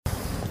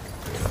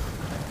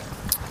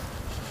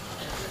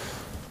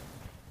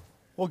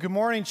Well, good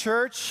morning,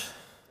 church.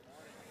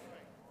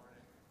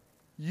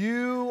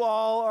 You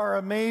all are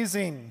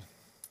amazing.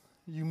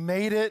 You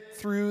made it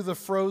through the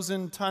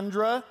frozen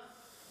tundra.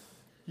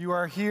 You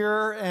are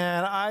here,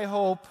 and I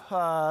hope,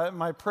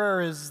 my prayer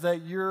is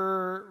that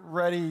you're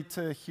ready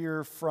to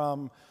hear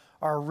from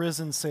our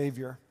risen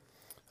Savior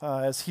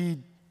as He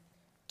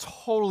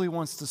totally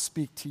wants to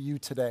speak to you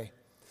today.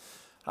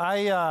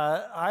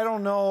 I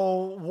don't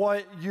know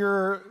what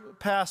your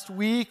past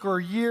week or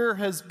year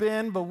has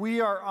been, but we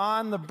are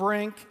on the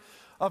brink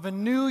of a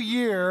new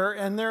year,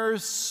 and there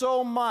is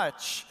so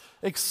much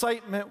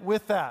excitement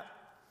with that.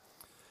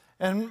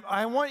 And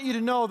I want you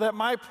to know that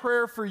my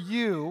prayer for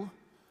you,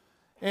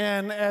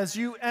 and as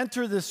you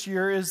enter this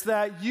year, is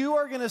that you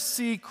are going to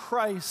see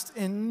Christ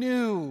in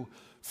new,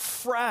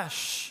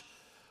 fresh,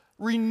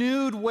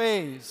 renewed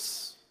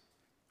ways.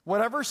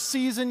 Whatever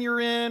season you're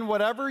in,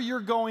 whatever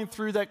you're going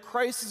through, that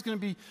Christ is going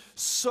to be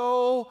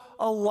so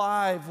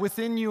alive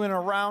within you and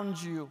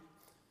around you.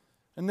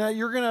 And that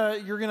you're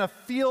going to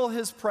feel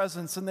His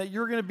presence, and that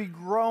you're going to be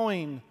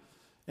growing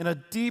in a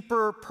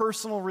deeper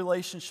personal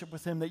relationship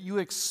with Him, that you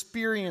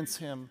experience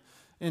Him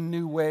in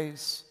new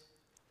ways.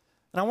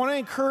 And I want to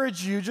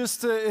encourage you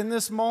just to, in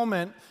this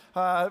moment,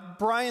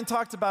 Brian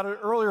talked about it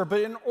earlier, but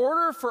in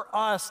order for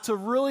us to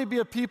really be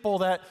a people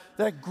that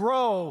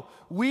grow,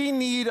 we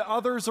need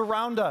others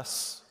around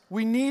us.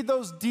 We need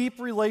those deep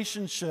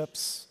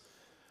relationships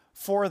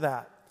for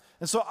that.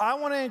 And so I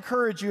want to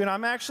encourage you, and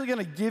I'm actually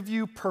going to give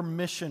you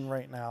permission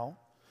right now.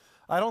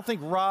 I don't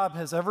think Rob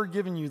has ever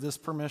given you this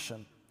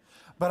permission,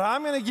 but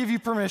I'm going to give you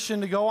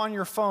permission to go on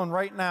your phone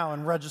right now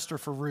and register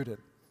for Rooted.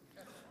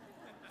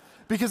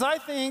 Because I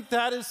think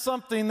that is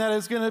something that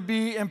is going to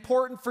be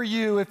important for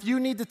you if you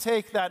need to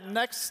take that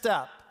next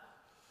step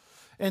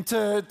and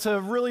to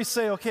really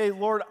say, okay,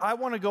 Lord, I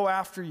want to go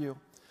after you.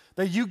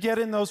 That you get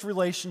in those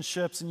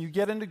relationships and you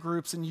get into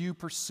groups and you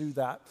pursue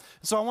that.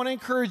 So I want to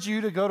encourage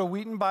you to go to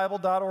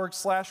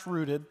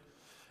wheatonbible.org/rooted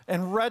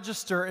and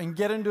register and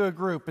get into a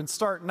group and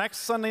start next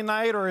Sunday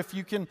night, or if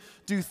you can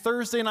do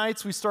Thursday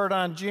nights, we start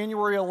on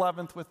January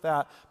 11th with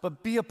that.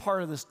 But be a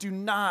part of this. Do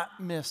not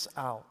miss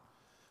out.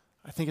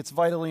 I think it's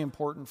vitally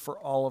important for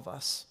all of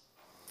us.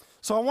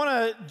 So I want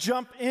to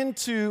jump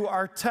into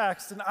our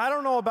text, and I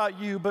don't know about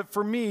you, but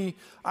for me,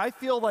 I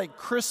feel like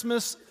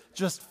Christmas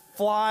just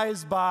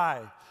flies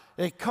by.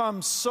 It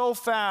comes so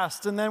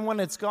fast, and then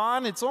when it's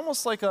gone, it's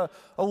almost like a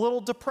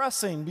little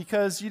depressing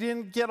because you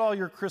didn't get all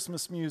your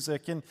Christmas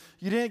music, and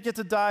you didn't get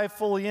to dive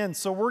fully in.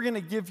 So we're going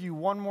to give you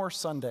one more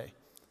Sunday.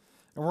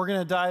 And we're going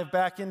to dive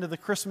back into the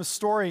Christmas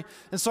story.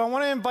 And so I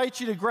want to invite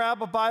you to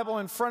grab a Bible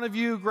in front of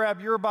you, grab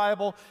your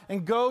Bible,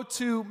 and go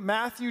to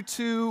Matthew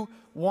 2,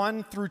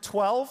 1 through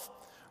 12.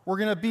 We're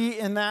going to be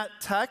in that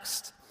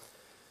text.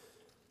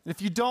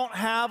 If you don't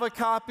have a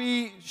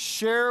copy,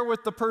 share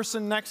with the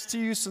person next to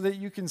you so that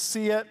you can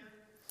see it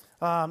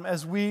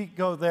as we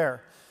go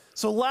there.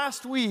 So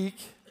last week,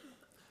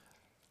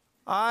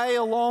 I,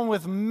 along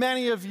with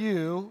many of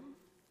you,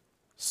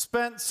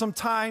 spent some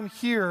time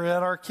here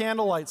at our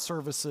candlelight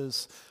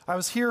services. I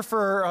was here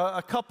for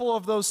a couple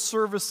of those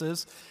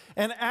services,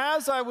 and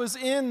as I was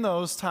in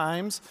those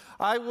times,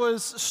 I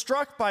was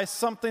struck by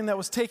something that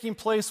was taking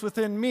place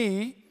within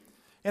me,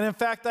 and in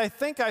fact, I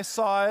think I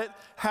saw it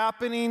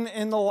happening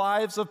in the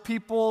lives of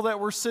people that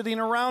were sitting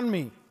around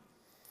me.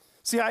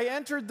 See, I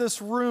entered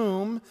this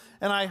room,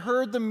 and I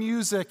heard the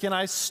music, and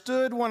I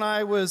stood when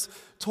I was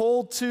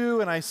told to,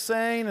 and I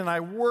sang, and I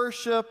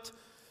worshiped.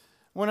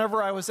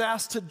 Whenever I was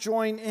asked to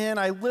join in,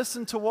 I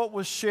listened to what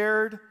was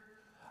shared.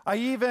 I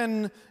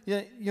even,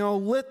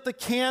 lit the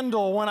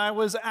candle when I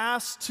was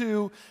asked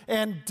to,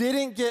 and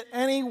didn't get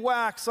any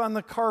wax on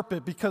the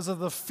carpet because of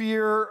the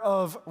fear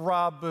of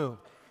Rob Boo.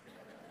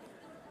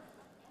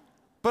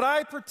 But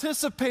I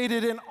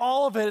participated in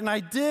all of it, and I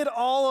did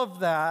all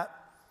of that.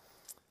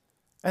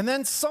 And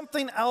then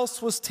something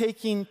else was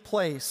taking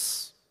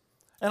place.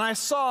 And I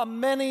saw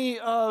many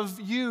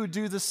of you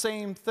do the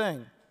same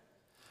thing.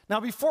 Now,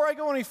 before I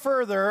go any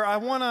further, I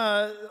want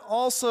to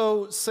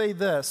also say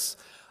this.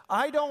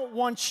 I don't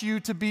want you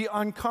to be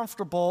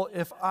uncomfortable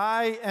if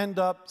I end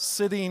up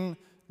sitting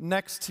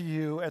next to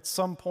you at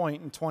some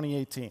point in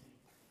 2018.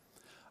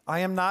 I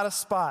am not a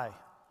spy.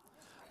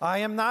 I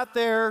am not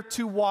there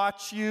to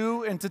watch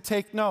you and to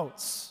take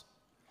notes.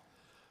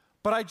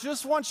 But I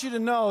just want you to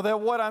know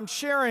that what I'm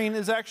sharing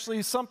is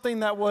actually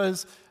something that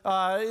was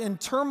in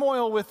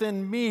turmoil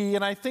within me,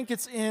 and I think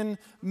it's in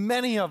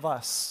many of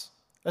us.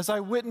 As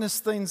I witness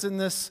things in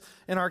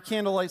our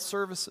candlelight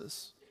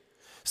services.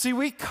 See,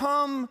 we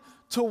come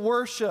to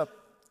worship,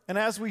 and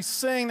as we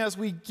sing, as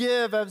we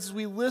give, as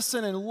we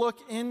listen and look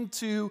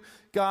into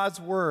God's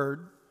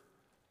Word,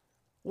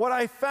 what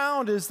I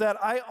found is that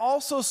I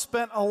also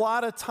spent a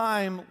lot of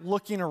time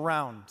looking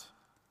around.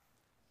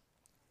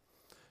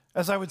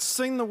 As I would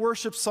sing the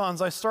worship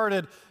songs, I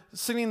started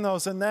singing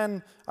those, and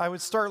then I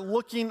would start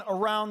looking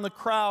around the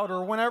crowd,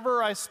 or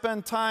whenever I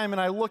spend time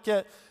and I look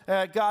at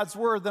God's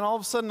Word, then all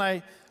of a sudden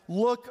I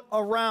look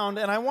around,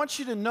 and I want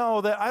you to know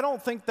that I don't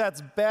think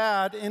that's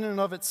bad in and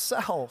of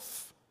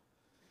itself.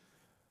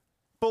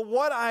 But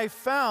what I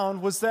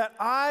found was that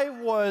I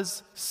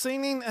was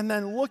singing and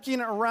then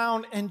looking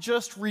around and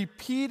just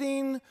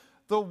repeating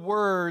the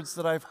words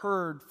that I've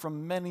heard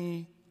from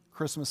many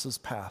Christmases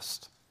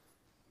past.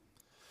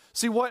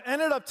 See, what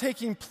ended up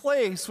taking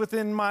place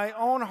within my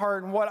own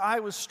heart and what I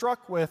was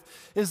struck with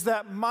is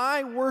that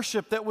my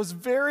worship that was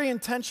very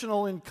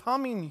intentional in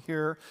coming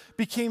here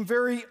became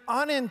very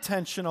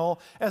unintentional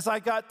as I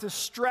got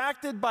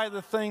distracted by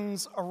the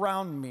things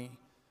around me.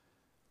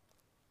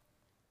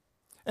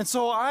 And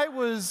so I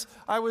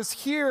was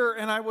here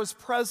and I was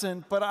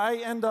present, but I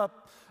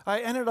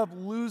ended up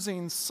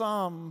losing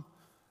some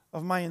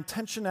of my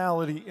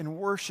intentionality in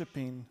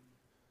worshiping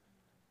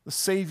the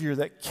Savior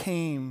that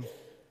came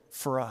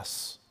for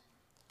us.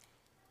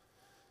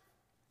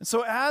 And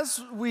so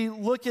as we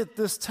look at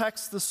this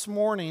text this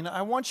morning,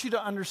 I want you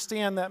to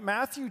understand that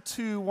Matthew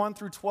 2, 1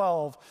 through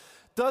 12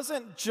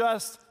 doesn't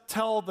just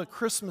tell the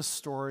Christmas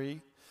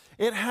story.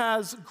 It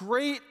has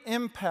great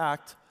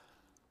impact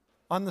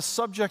on the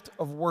subject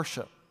of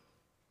worship.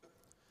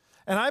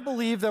 And I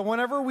believe that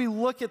whenever we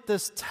look at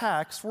this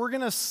text, we're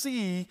going to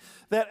see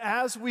that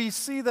as we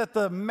see that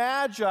the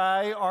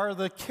Magi are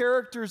the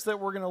characters that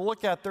we're going to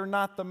look at, they're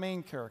not the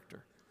main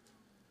character.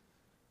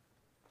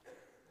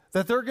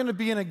 That they're going to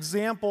be an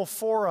example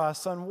for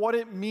us on what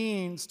it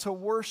means to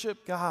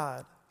worship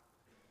God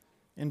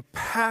in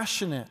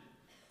passionate,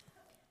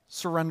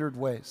 surrendered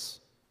ways.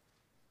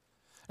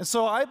 And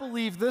so I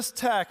believe this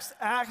text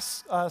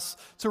asks us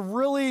to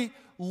really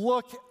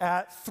look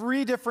at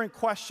three different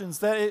questions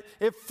that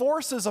it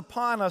forces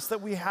upon us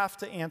that we have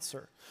to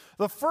answer.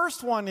 The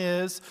first one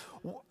is,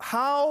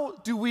 how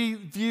do we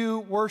view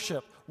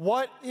worship?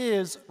 What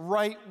is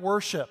right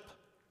worship?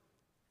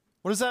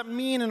 What does that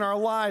mean in our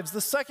lives?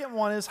 The second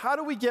one is, how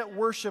do we get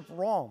worship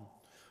wrong?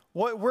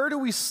 Where do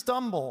we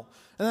stumble?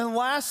 And then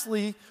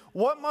lastly,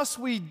 what must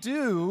we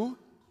do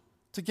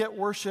to get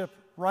worship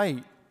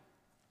right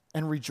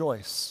and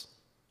rejoice?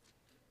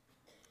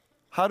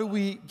 How do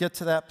we get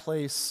to that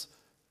place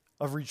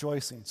of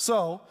rejoicing?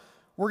 So,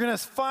 we're going to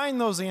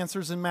find those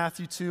answers in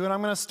Matthew 2, and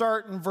I'm going to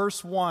start in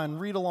verse 1.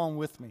 Read along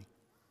with me.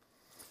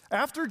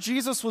 After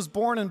Jesus was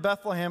born in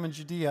Bethlehem in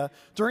Judea,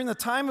 during the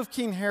time of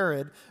King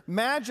Herod,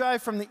 Magi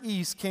from the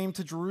east came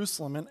to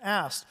Jerusalem and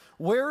asked,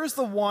 "Where is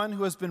the one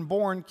who has been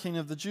born King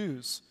of the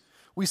Jews?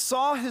 We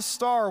saw his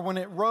star when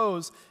it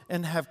rose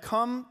and have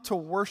come to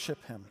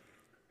worship him."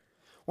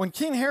 When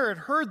King Herod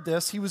heard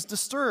this, he was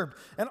disturbed,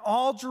 and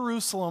all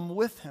Jerusalem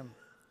with him.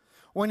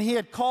 When he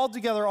had called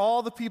together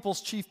all the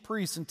people's chief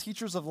priests and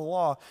teachers of the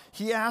law,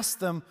 he asked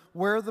them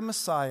where the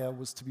Messiah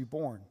was to be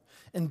born.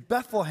 "In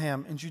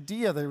Bethlehem in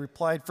Judea," they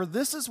replied, "for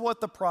this is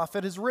what the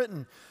prophet has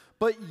written.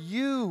 But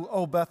you,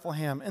 O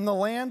Bethlehem, in the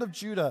land of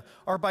Judah,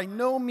 are by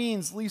no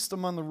means least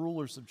among the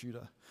rulers of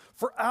Judah.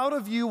 For out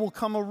of you will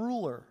come a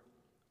ruler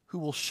who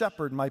will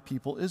shepherd my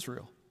people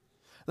Israel."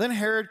 Then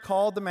Herod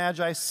called the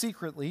Magi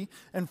secretly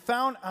and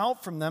found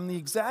out from them the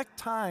exact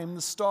time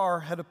the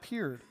star had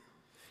appeared.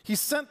 He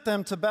sent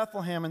them to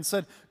Bethlehem and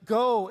said,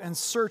 "Go and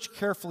search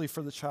carefully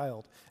for the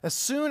child. As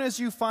soon as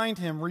you find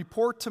him,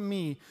 report to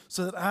me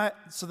so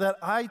that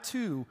I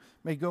too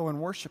may go and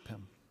worship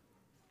him."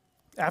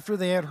 After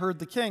they had heard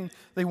the king,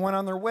 they went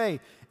on their way,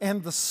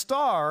 and the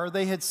star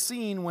they had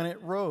seen when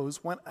it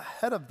rose went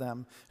ahead of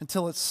them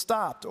until it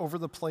stopped over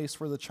the place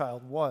where the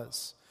child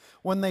was.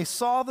 When they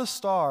saw the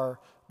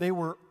star, they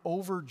were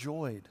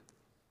overjoyed.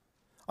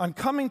 On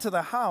coming to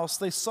the house,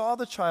 they saw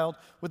the child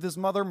with his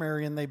mother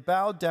Mary, and they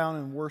bowed down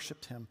and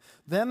worshiped him.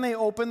 Then they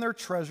opened their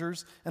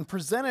treasures and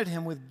presented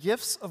him with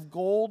gifts of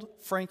gold,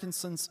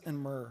 frankincense, and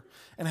myrrh.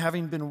 And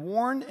having been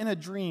warned in a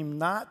dream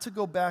not to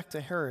go back to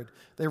Herod,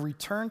 they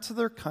returned to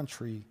their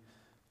country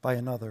by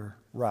another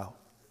route.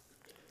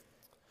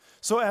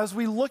 So as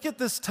we look at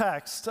this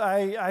text,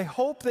 I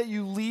hope that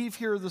you leave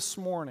here this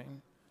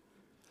morning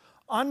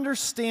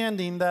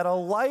understanding that a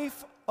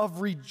life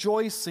of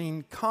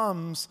rejoicing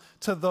comes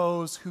to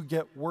those who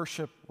get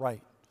worship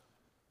right.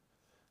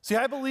 See,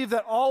 I believe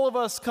that all of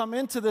us come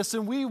into this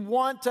and we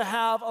want to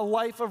have a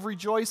life of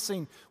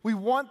rejoicing. We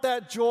want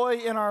that joy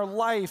in our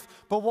life.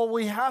 But what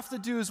we have to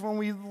do is when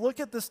we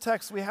look at this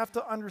text, we have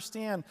to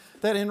understand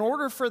that in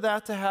order for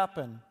that to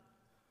happen,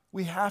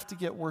 we have to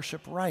get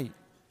worship right.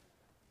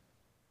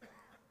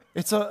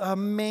 It's a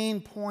main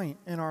point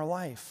in our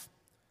life.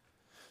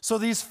 So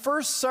these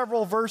first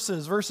several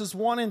verses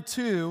 1 and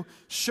 2,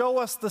 show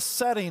us the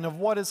setting of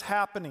what is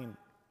happening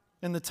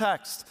in the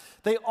text.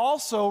 They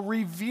also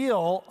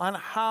reveal on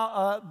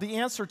how the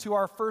answer to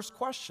our first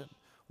question: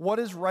 what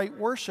is right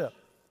worship?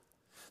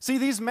 See,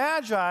 these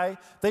Magi,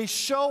 they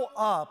show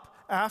up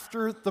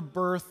after the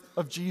birth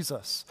of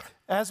Jesus.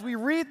 As we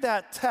read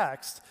that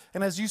text,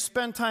 and as you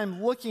spend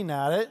time looking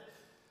at it,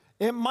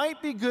 it might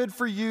be good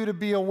for you to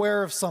be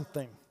aware of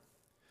something.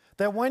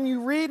 That when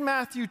you read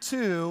Matthew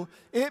 2,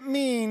 it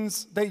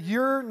means that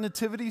your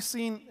nativity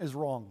scene is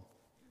wrong.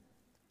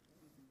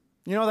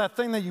 You know, that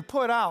thing that you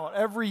put out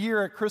every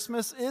year at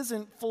Christmas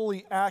isn't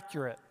fully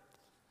accurate.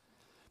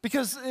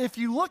 Because if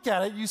you look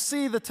at it, you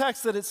see the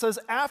text that it says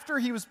after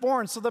he was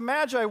born. So the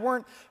Magi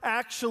weren't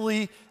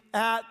actually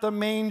at the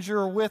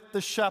manger with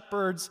the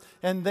shepherds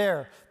and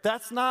there.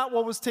 That's not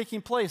what was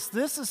taking place.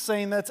 This is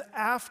saying that's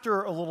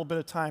after a little bit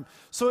of time.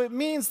 So it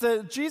means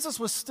that Jesus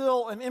was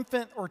still an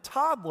infant or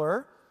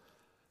toddler,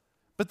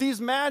 but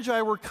these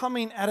magi were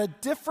coming at a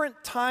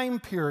different time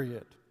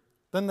period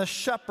than the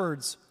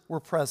shepherds were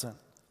present.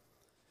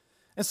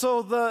 And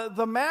so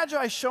the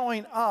magi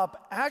showing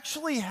up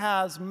actually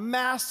has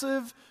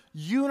massive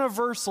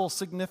universal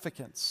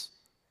significance.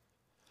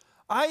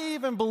 I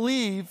even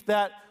believe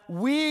that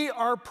we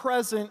are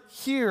present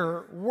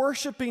here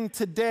worshiping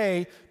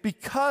today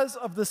because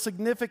of the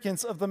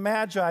significance of the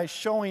Magi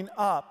showing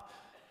up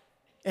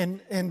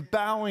and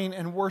bowing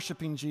and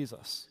worshiping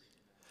Jesus.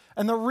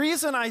 And the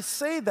reason I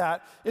say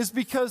that is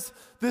because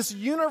this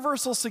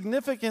universal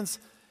significance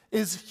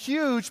is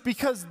huge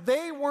because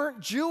they weren't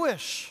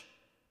Jewish.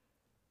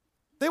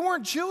 They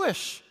weren't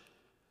Jewish.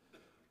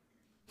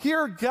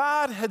 Here,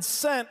 God had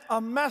sent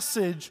a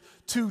message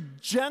to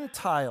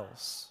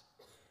Gentiles,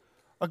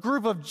 a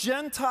group of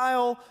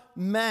Gentile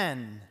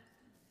men,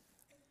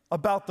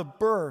 about the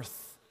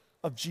birth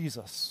of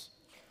Jesus.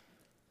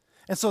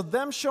 And so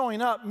them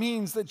showing up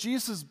means that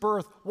Jesus'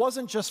 birth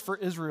wasn't just for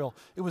Israel,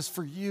 it was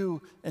for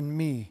you and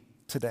me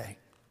today.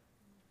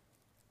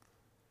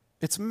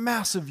 It's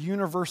massive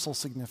universal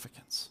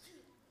significance.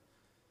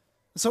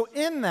 So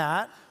in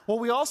that, what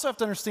we also have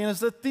to understand is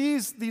that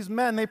these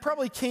men, they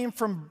probably came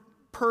from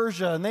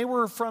Persia, and they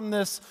were from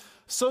this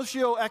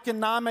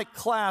socioeconomic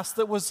class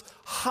that was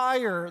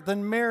higher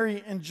than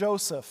Mary and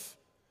Joseph.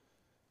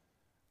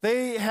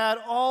 They had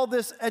all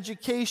this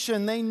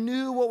education. They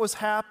knew what was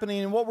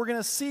happening. And what we're going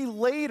to see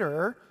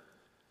later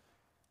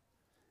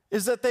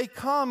is that they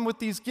come with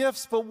these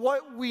gifts. But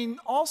what we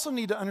also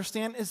need to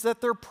understand is that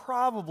they're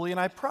probably, and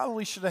I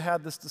probably should have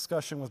had this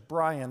discussion with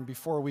Brian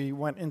before we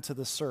went into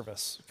this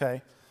service,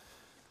 okay?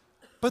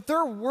 But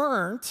there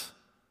weren't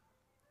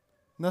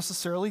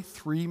necessarily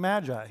 3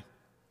 magi.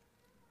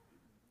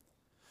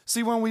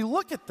 See, when we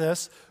look at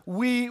this,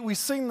 we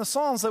sing the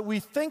Psalms that we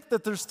think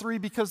that there's 3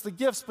 because the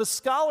gifts, but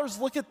scholars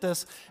look at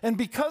this, and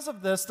because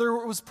of this, there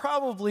was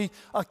probably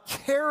a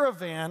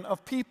caravan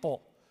of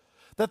people.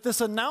 That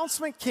this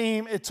announcement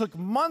came, it took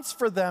months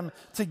for them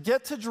to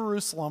get to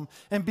Jerusalem,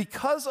 and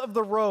because of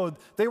the road,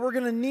 they were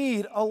going to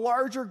need a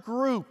larger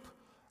group,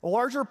 a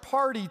larger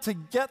party to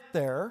get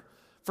there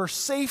for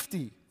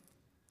safety.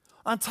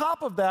 On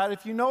top of that,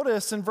 if you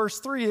notice in verse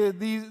 3,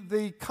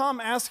 they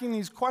come asking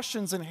these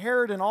questions, and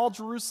Herod and all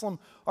Jerusalem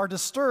are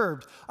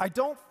disturbed. I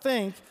don't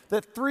think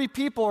that 3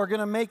 people are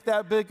going to make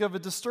that big of a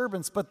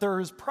disturbance, but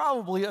there is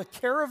probably a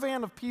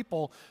caravan of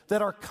people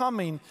that are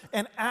coming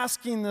and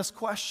asking this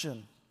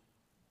question.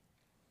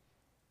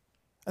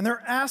 And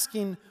they're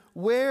asking,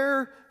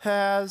 where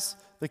has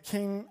the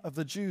King of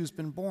the Jews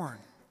been born?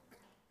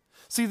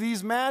 See,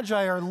 these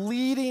magi are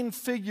leading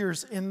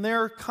figures in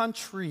their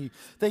country.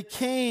 They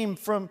came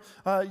from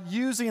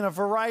using a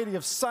variety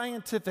of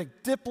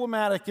scientific,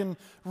 diplomatic, and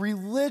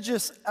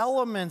religious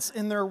elements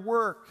in their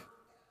work.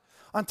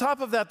 On top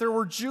of that, there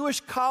were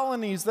Jewish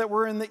colonies that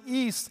were in the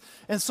east.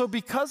 And so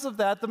because of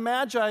that, the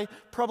magi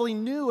probably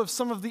knew of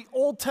some of the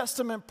Old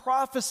Testament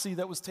prophecy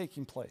that was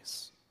taking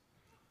place.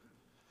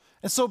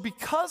 And so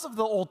because of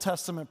the Old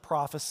Testament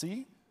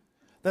prophecy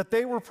that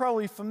they were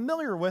probably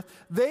familiar with,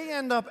 they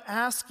end up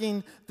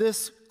asking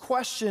this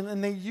question,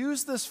 and they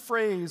use this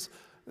phrase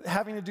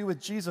having to do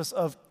with Jesus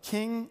of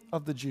King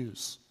of the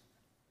Jews.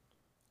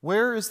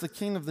 Where is the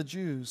King of the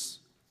Jews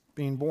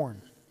being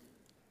born?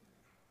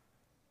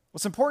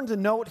 What's important to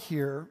note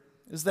here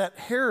is that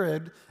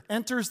Herod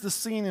enters the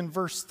scene in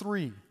verse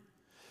 3.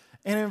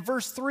 And in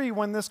verse 3,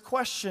 when this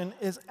question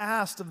is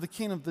asked of the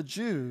King of the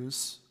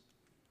Jews,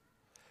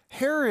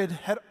 Herod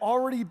had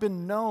already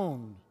been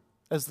known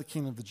as the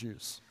King of the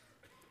Jews.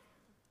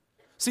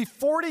 See,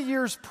 40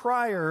 years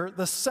prior,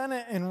 the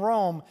Senate in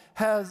Rome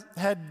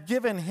had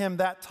given him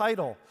that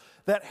title,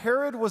 that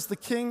Herod was the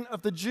King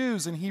of the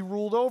Jews and he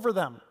ruled over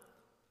them.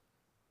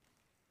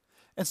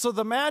 And so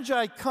the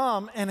Magi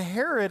come, and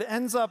Herod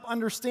ends up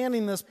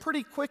understanding this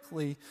pretty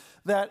quickly,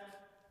 that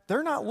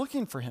they're not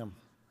looking for him.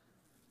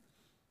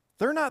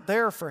 They're not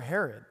there for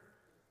Herod.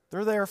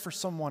 They're there for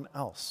someone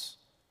else.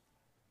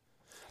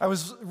 I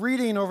was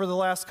reading over the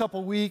last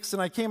couple weeks, and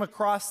I came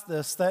across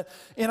this, that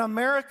in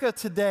America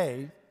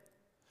today,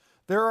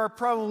 there are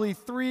probably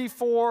 3,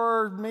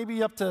 4,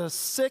 maybe up to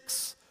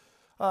 6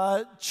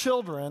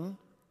 children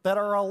that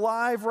are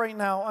alive right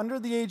now under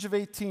the age of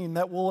 18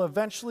 that will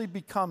eventually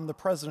become the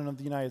President of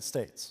the United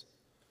States.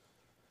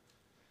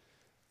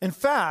 In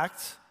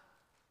fact,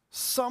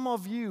 some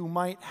of you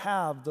might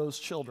have those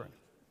children.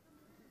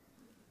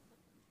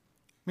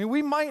 I mean,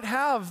 we might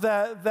have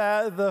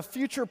the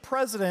future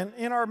president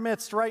in our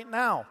midst right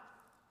now.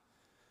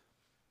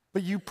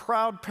 But you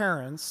proud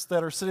parents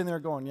that are sitting there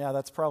going, yeah,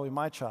 that's probably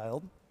my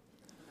child.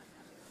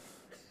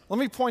 Let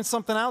me point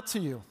something out to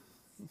you.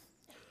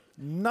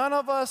 None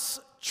of us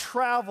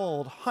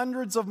traveled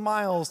hundreds of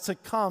miles to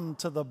come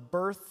to the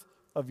birth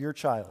of your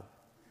child.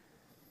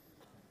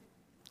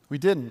 We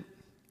didn't.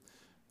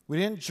 We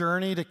didn't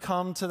journey to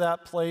come to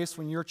that place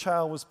when your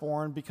child was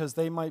born because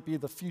they might be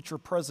the future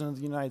president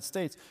of the United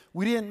States.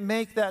 We didn't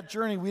make that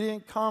journey. We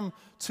didn't come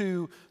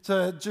to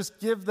just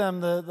give them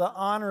the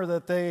honor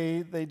that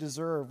they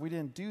deserve. We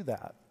didn't do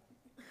that.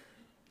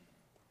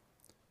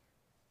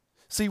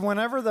 See,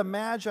 whenever the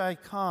Magi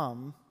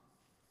come,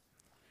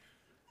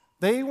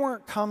 they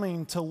weren't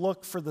coming to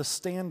look for the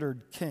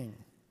standard king,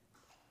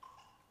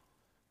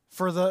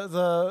 for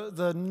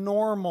the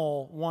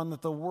normal one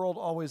that the world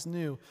always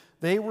knew.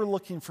 They were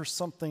looking for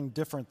something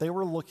different. They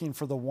were looking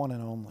for the one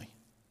and only.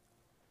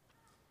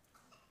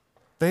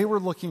 They were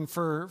looking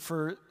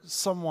for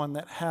someone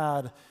that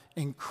had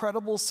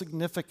incredible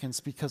significance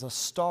because a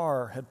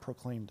star had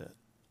proclaimed it.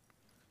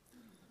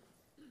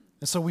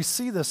 And so we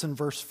see this in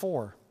verse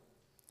 4.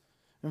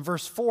 In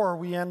verse 4,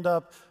 we end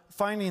up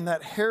finding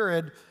that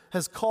Herod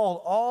has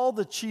called all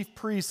the chief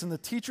priests and the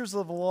teachers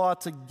of the law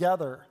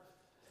together.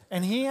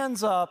 And he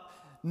ends up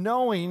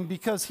knowing,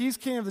 because he's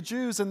king of the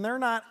Jews and they're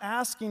not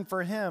asking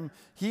for him,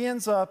 he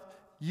ends up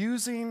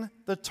using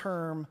the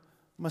term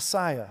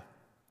Messiah.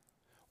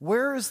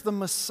 Where is the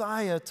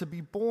Messiah to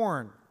be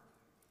born?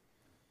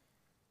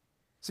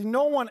 See,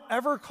 no one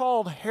ever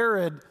called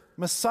Herod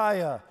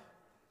Messiah.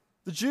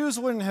 The Jews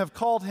wouldn't have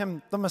called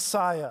him the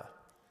Messiah.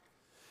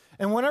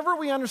 And whenever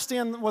we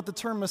understand what the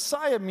term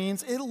Messiah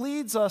means, it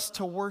leads us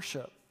to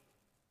worship.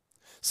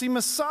 See,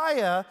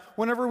 Messiah,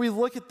 whenever we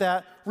look at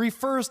that,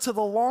 refers to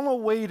the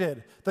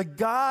long-awaited, the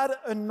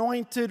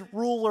God-anointed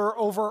ruler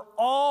over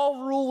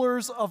all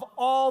rulers of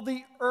all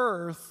the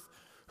earth,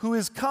 who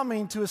is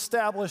coming to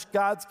establish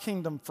God's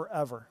kingdom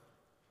forever.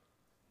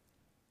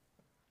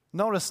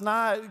 Notice,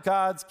 not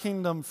God's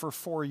kingdom for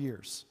 4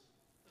 years.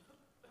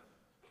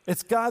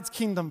 It's God's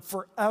kingdom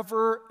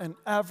forever and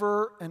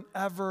ever and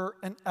ever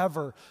and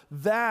ever.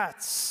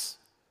 That's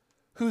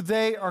who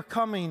they are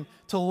coming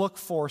to look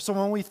for. So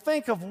when we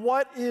think of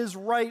what is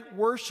right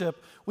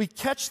worship, we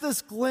catch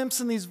this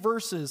glimpse in these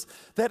verses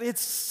that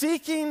it's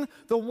seeking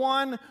the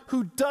one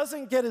who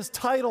doesn't get his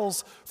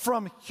titles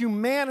from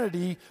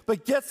humanity,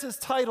 but gets his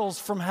titles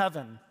from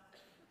heaven.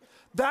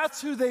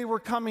 That's who they were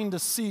coming to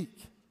seek.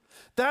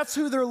 That's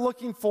who they're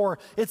looking for.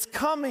 It's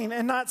coming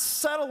and not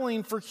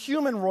settling for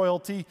human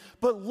royalty,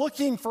 but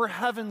looking for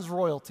heaven's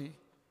royalty.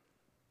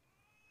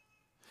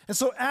 And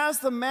so as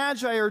the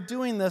Magi are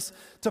doing this,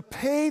 to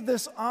pay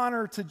this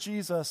honor to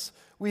Jesus,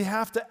 we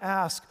have to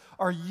ask,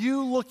 are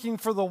you looking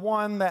for the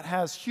one that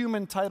has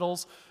human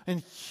titles and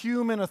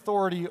human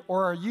authority,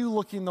 or are you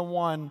looking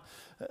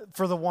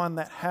for the one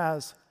that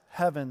has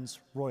heaven's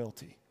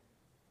royalty?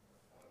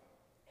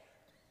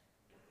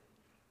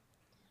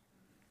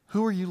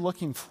 Who are you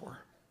looking for?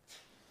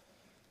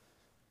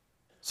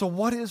 So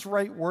what is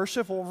right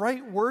worship? Well,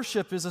 right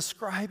worship is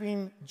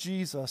ascribing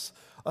Jesus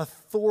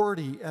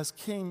authority as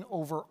king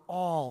over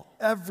all,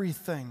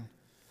 everything,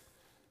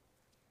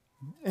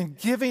 and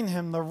giving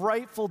him the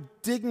rightful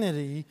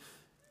dignity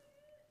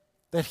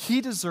that he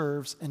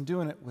deserves, and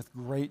doing it with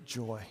great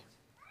joy,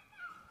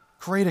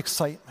 great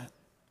excitement.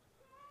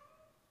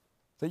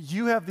 That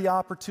you have the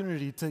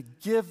opportunity to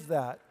give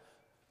that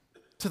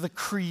to the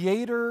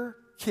Creator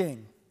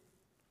King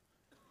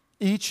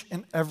each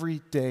and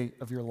every day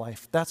of your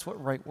life. That's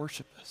what right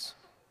worship is.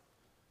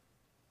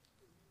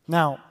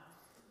 Now,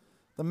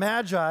 the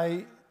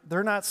Magi,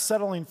 they're not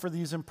settling for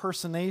these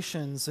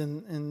impersonations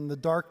in the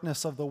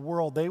darkness of the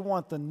world. They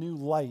want the new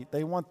light.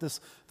 They want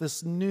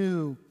this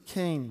new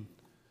king.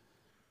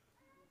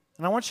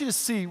 And I want you to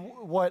see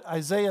what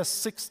Isaiah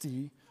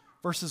 60,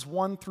 verses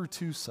 1 through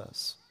 2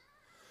 says.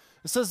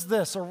 It says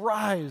this: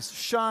 "Arise,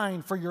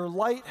 shine, for your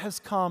light has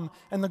come,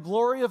 and the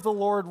glory of the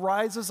Lord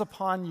rises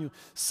upon you.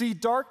 See,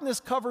 darkness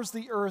covers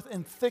the earth,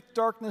 and thick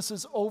darkness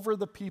is over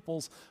the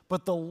peoples,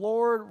 but the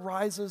Lord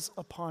rises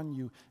upon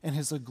you, and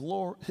his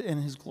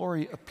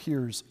glory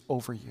appears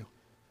over you."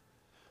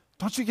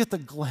 Don't you get the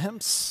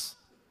glimpse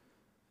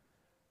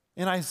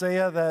in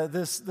Isaiah that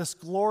this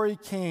glory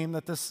came,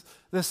 that this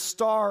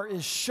star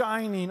is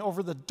shining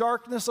over the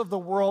darkness of the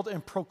world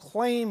and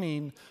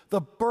proclaiming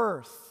the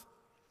birth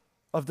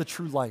of the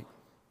true light?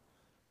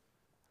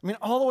 I mean,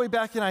 all the way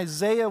back in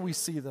Isaiah we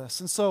see this.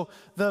 And so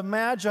the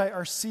Magi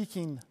are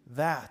seeking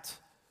that.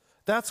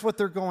 That's what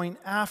they're going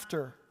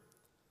after.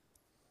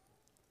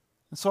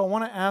 And so I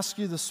want to ask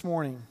you this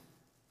morning,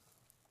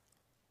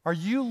 are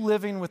you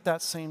living with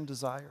that same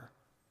desire?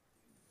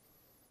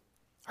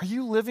 Are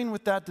you living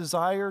with that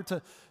desire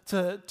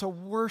to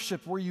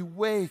worship, where you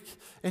wake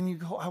and you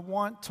go, I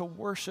want to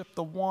worship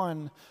the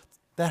one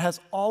that has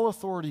all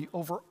authority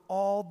over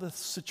all the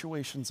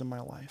situations in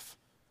my life?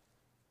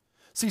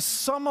 See,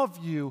 some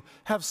of you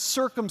have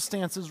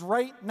circumstances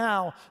right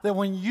now that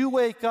when you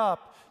wake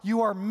up,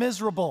 you are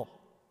miserable.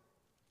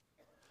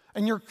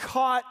 And you're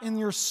caught in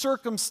your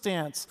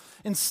circumstance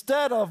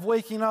instead of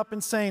waking up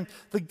and saying,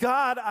 the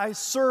God I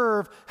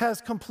serve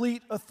has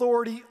complete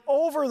authority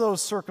over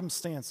those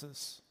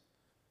circumstances.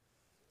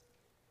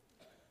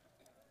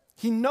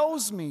 He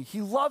knows me,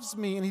 he loves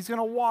me, and he's going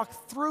to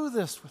walk through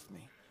this with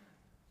me.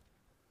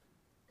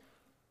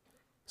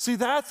 See,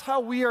 that's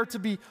how we are to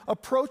be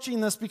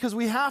approaching this, because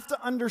we have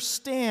to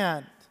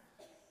understand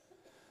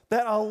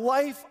that a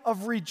life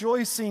of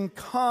rejoicing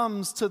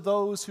comes to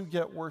those who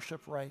get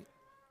worship right.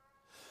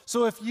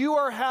 So if you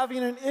are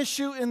having an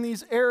issue in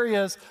these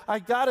areas, I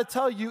got to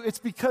tell you, it's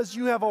because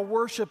you have a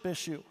worship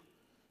issue.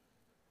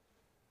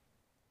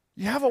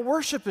 You have a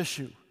worship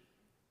issue.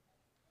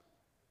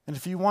 And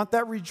if you want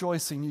that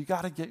rejoicing, you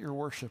got to get your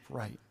worship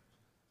right.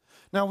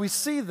 Now we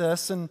see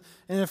this, and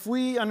if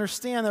we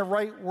understand that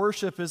right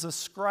worship is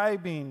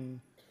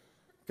ascribing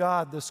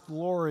God this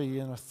glory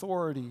and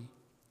authority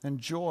and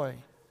joy,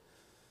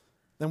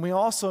 then we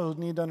also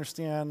need to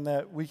understand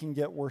that we can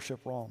get worship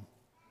wrong.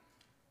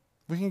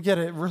 We can get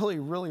it really,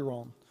 really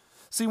wrong.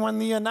 See, when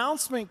the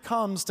announcement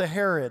comes to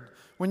Herod,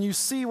 when you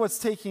see what's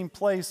taking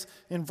place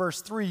in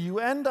verse 3, you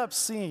end up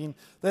seeing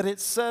that it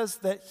says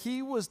that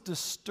he was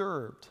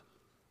disturbed.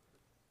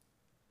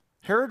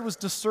 Herod was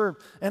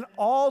disturbed, and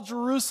all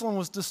Jerusalem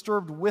was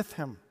disturbed with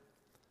him.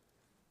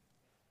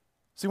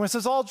 See, when it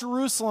says all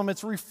Jerusalem,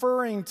 it's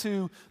referring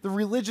to the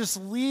religious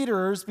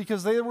leaders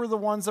because they were the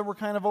ones that were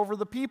kind of over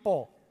the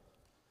people.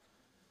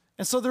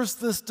 And so there's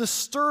this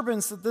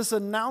disturbance that this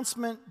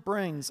announcement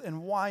brings.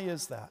 And why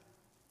is that?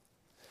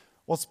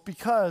 Well, it's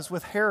because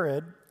with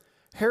Herod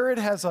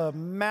has a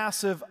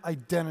massive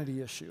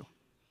identity issue.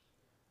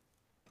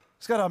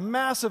 He's got a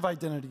massive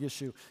identity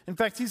issue. In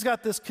fact, he's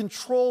got this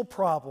control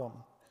problem.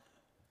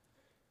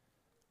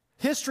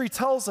 History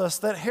tells us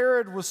that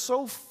Herod was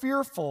so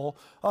fearful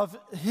of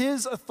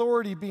his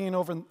authority being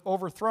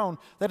overthrown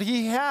that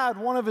he had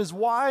one of his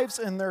wives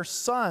and their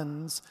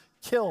sons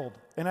killed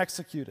and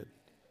executed.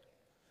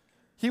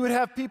 He would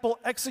have people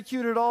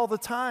executed all the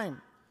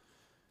time.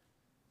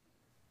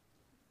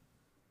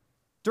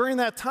 During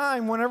that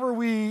time, when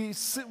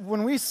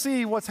we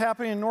see what's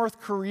happening in North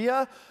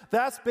Korea,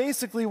 that's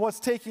basically what's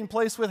taking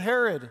place with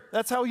Herod.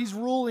 That's how he's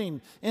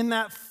ruling, in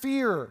that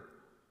fear.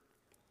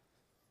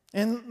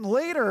 And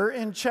later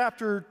in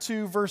chapter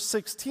 2, verse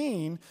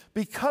 16,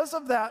 because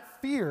of that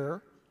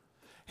fear,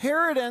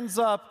 Herod ends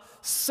up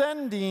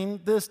sending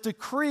this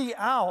decree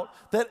out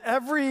that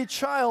every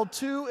child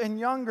 2 and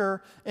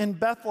younger in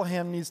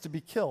Bethlehem needs to be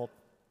killed.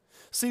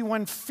 See,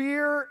 when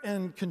fear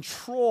and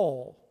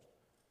control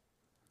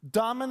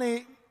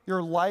dominate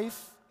your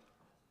life,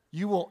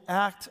 you will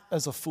act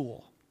as a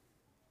fool.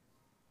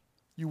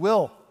 You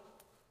will.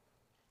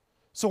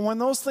 So when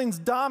those things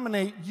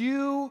dominate,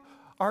 you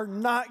are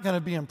not going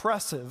to be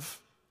impressive.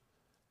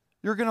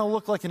 You're going to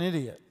look like an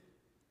idiot.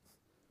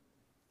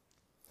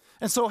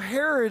 And so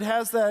Herod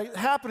has that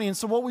happening. And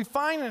so what we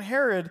find in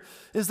Herod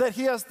is that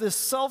he has this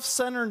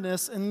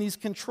self-centeredness and these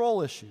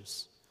control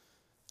issues.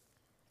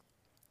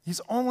 He's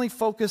only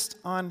focused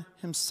on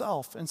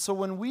himself. And so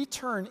when we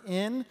turn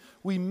in,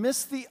 we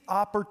miss the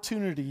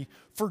opportunity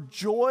for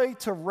joy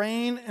to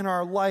reign in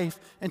our life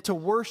and to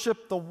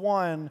worship the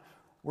one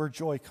where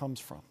joy comes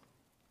from.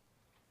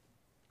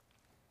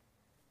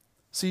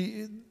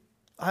 See,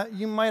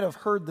 you might have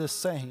heard this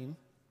saying.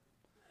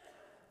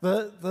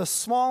 The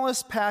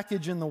smallest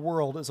package in the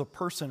world is a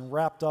person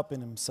wrapped up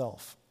in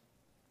himself.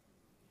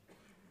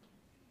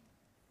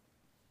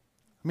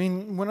 I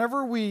mean,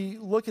 whenever we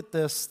look at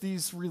this,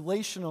 these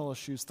relational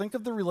issues, think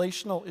of the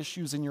relational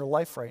issues in your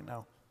life right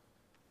now.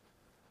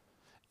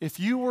 If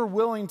you were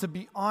willing to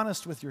be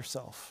honest with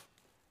yourself,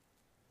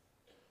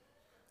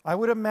 I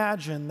would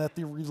imagine that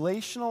the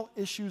relational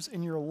issues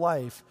in your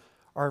life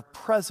are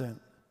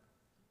present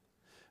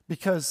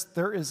because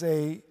there is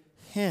a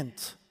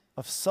hint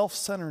of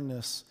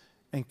self-centeredness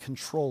and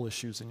control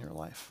issues in your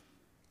life.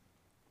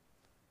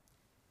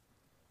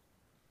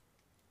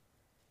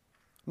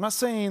 I'm not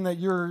saying that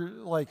you're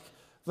like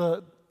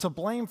to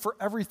blame for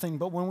everything,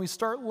 but when we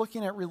start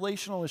looking at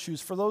relational issues,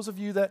 for those of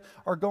you that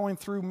are going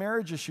through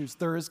marriage issues,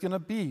 there is going to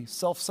be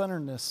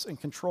self-centeredness and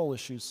control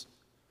issues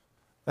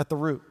at the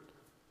root.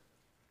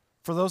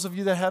 For those of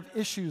you that have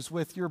issues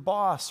with your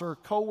boss or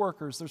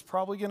coworkers, there's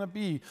probably going to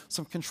be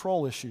some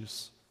control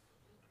issues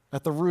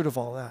at the root of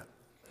all that.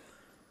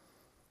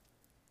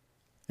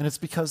 And it's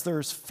because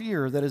there's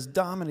fear that is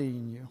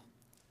dominating you.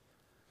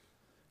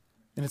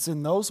 And it's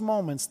in those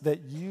moments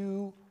that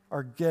you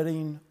are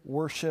getting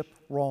worship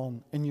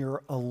wrong and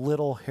you're a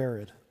little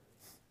Herod.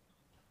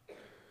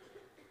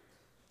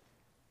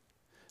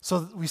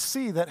 So we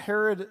see that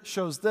Herod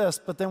shows this,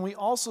 but then we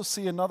also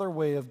see another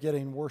way of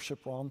getting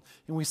worship wrong,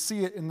 and we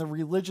see it in the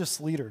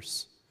religious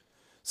leaders.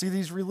 See,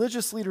 these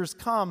religious leaders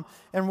come,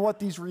 and what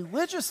these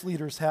religious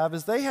leaders have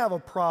is they have a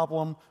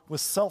problem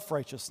with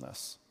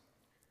self-righteousness.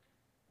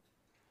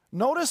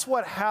 Notice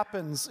what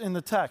happens in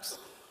the text.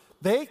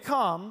 They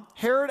come,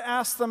 Herod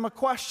asks them a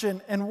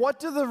question, and what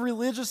do the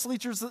religious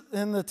leaders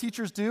and the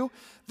teachers do?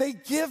 They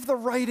give the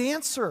right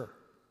answer.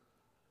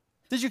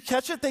 Did you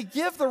catch it? They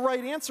give the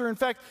right answer. In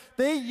fact,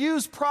 they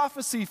use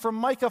prophecy from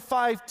Micah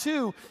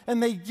 5:2,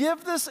 and they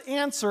give this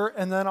answer,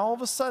 and then all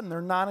of a sudden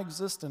they're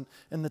non-existent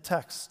in the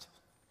text.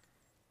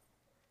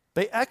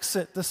 They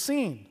exit the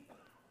scene.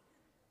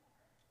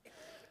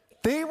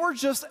 They were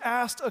just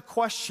asked a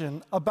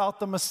question about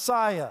the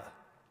Messiah.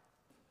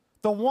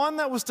 The one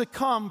that was to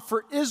come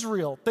for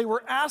Israel. They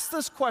were asked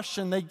this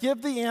question, they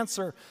give the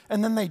answer,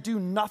 and then they do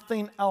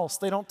nothing else.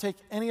 They don't take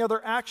any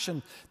other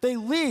action. They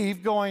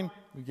leave going,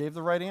 we gave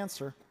the right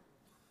answer.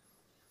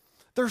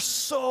 They're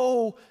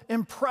so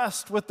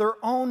impressed with their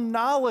own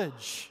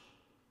knowledge.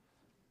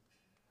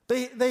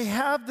 They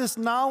have this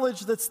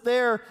knowledge that's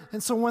there,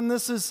 and so when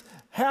this is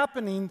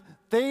happening,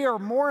 they are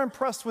more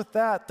impressed with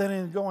that than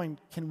in going,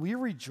 can we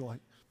rejoice?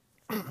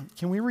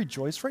 Can we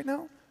rejoice right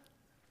now?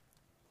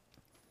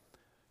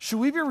 Should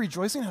we be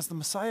rejoicing? Has the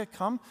Messiah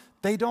come?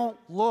 They don't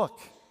look.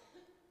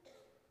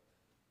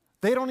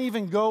 They don't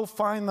even go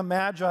find the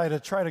Magi to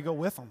try to go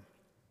with them.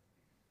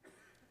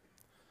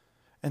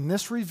 And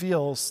this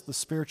reveals the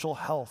spiritual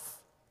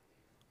health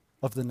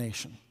of the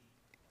nation.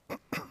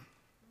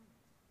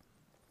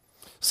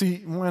 See,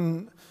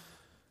 when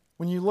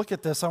you look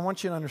at this, I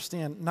want you to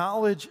understand,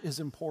 knowledge is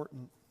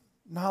important.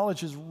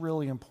 Knowledge is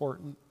really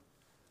important.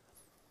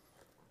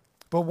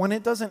 But when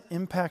it doesn't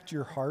impact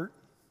your heart,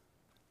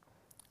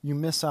 you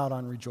miss out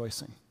on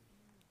rejoicing.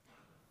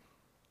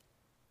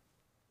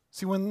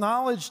 See, when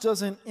knowledge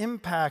doesn't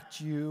impact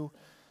you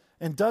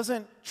and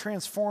doesn't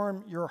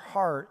transform your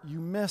heart, you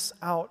miss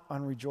out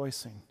on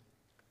rejoicing.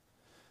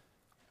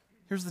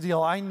 Here's the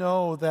deal. I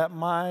know that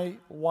my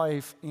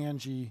wife,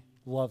 Angie,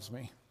 loves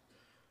me.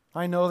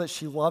 I know that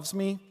she loves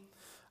me.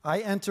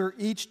 I enter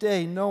each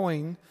day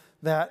knowing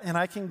that, and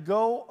I can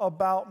go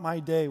about my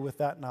day with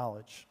that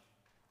knowledge.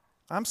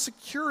 I'm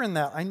secure in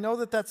that. I know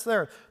that that's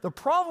there. The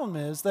problem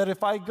is that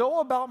if I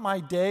go about my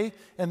day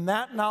and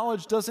that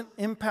knowledge doesn't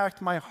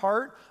impact my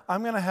heart,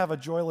 I'm going to have a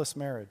joyless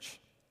marriage.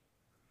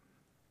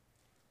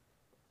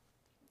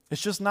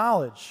 It's just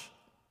knowledge.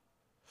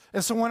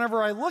 And so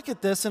whenever I look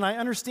at this and I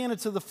understand it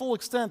to the full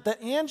extent that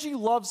Angie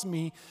loves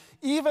me,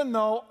 even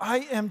though I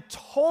am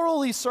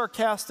totally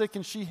sarcastic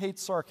and she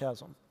hates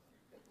sarcasm.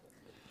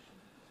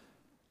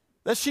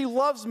 That she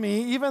loves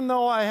me even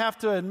though I have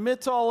to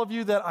admit to all of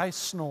you that I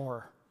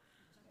snore.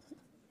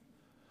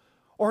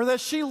 Or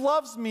that she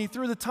loves me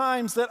through the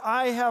times that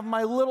I have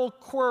my little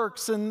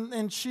quirks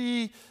and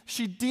she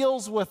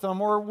deals with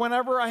them. Or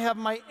whenever I have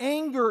my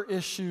anger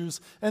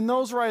issues and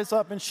those rise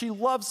up and she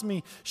loves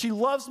me. She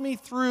loves me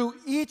through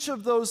each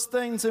of those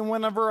things. And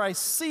whenever I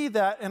see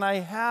that and I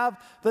have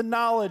the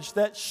knowledge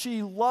that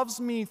she loves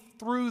me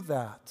through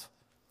that,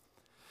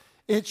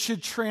 it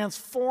should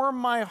transform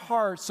my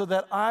heart so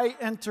that I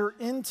enter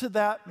into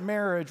that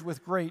marriage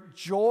with great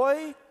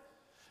joy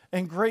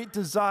and great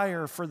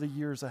desire for the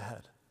years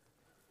ahead.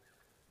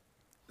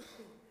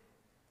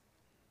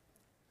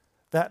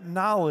 That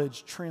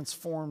knowledge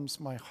transforms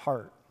my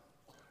heart.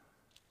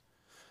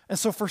 And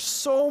so for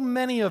so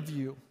many of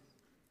you,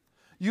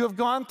 you have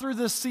gone through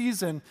this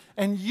season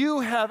and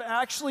you have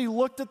actually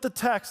looked at the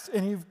text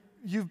and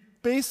you've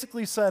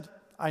basically said,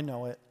 I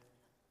know it.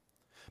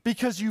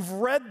 Because you've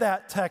read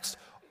that text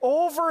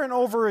over and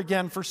over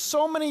again for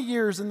so many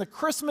years, and the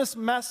Christmas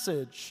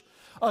message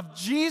of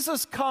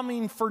Jesus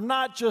coming for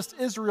not just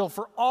Israel,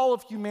 for all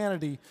of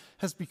humanity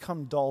has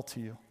become dull to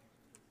you.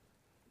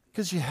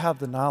 Because you have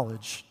the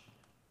knowledge.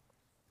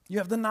 You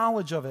have the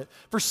knowledge of it.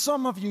 For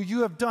some of you,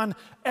 you have done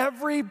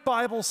every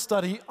Bible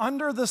study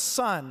under the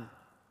sun.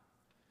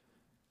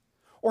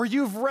 Or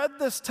you've read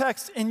this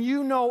text and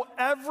you know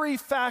every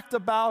fact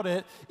about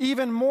it,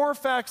 even more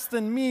facts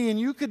than me, and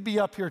you could be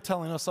up here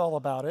telling us all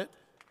about it.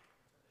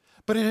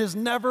 But it has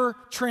never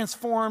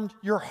transformed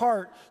your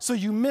heart. So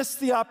you miss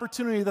the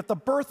opportunity that the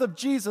birth of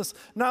Jesus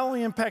not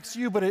only impacts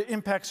you, but it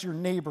impacts your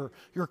neighbor,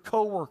 your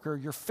coworker,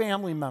 your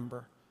family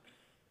member.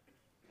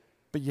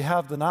 But you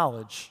have the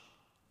knowledge.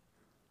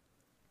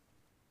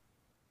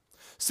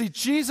 See,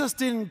 Jesus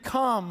didn't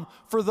come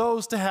for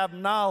those to have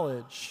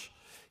knowledge.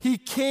 He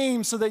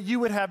came so that you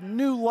would have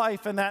new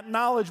life and that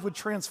knowledge would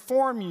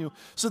transform you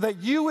so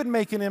that you would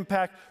make an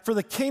impact for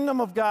the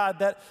kingdom of God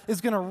that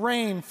is going to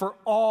reign for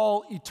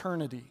all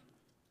eternity.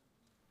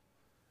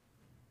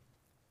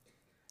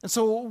 And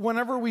so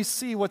whenever we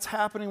see what's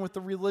happening with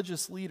the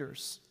religious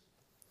leaders,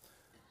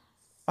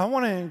 I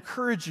want to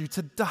encourage you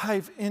to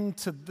dive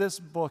into this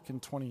book in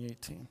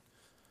 2018.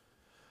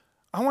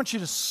 I want you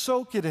to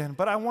soak it in,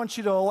 but I want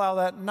you to allow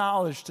that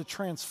knowledge to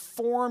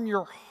transform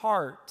your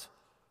heart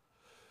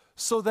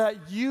so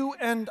that you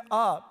end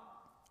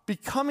up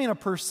becoming a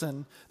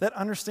person that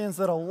understands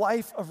that a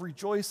life of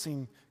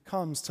rejoicing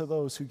comes to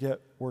those who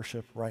get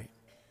worship right.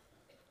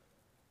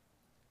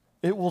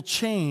 It will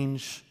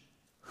change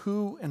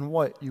who and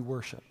what you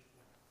worship.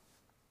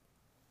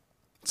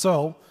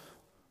 So,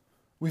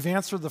 we've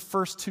answered the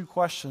first two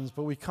questions,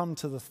 but we come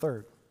to the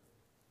third.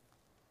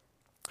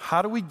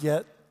 How do we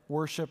get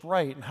worship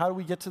right? And how do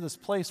we get to this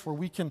place where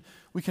we can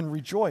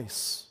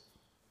rejoice?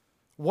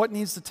 What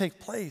needs to take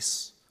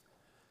place?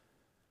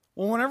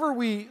 Well, whenever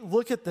we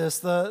look at this,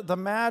 the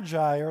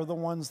Magi are the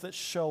ones that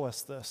show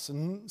us this.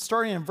 And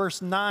starting in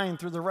verse 9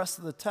 through the rest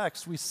of the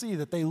text, we see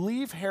that they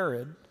leave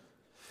Herod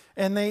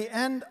and they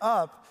end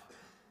up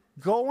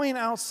going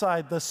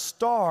outside. The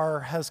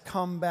star has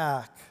come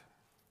back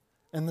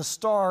and the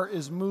star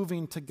is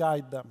moving to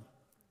guide them.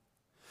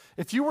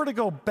 If you were to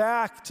go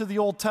back to the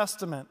Old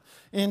Testament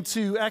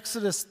into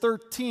Exodus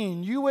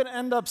 13, you would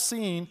end up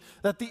seeing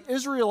that the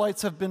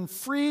Israelites have been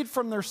freed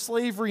from their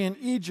slavery in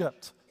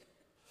Egypt.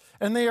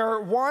 And they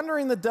are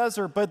wandering the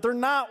desert, but they're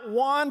not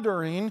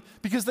wandering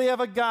because they have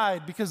a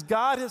guide, because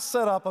God has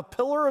set up a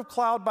pillar of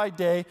cloud by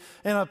day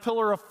and a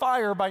pillar of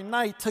fire by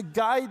night to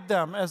guide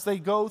them as they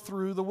go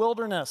through the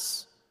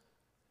wilderness.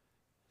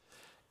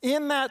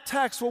 In that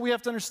text, what we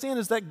have to understand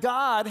is that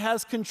God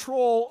has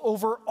control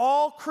over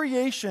all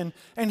creation,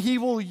 and he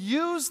will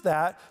use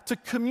that to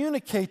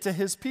communicate to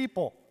his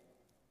people.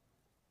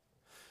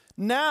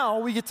 Now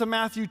we get to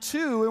Matthew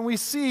 2, and we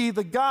see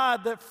the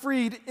God that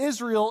freed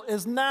Israel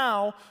is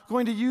now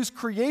going to use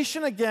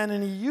creation again,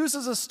 and he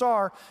uses a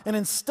star, and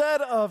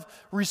instead of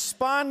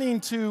responding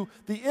to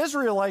the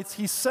Israelites,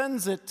 he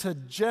sends it to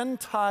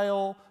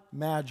Gentile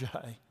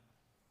magi.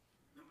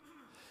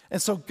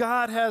 And so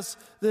God has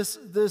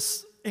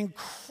this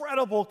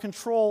incredible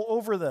control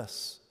over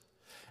this.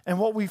 And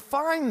what we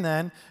find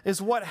then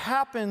is what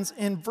happens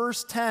in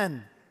verse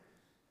 10.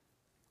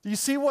 Do you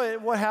see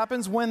what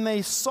happens? When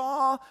they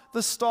saw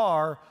the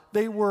star,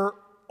 they were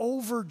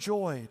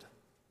overjoyed.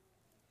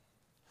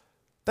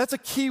 That's a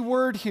key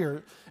word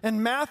here.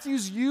 And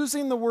Matthew's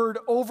using the word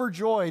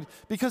overjoyed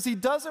because he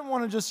doesn't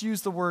want to just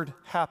use the word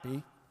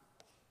happy.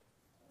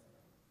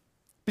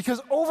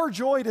 Because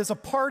overjoyed is a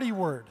party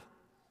word.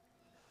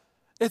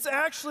 It's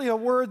actually a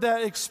word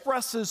that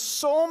expresses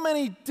so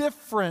many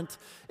different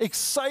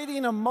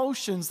exciting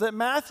emotions that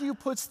Matthew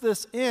puts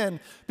this in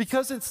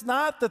because it's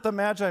not that the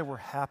Magi were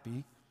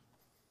happy.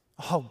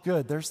 Oh,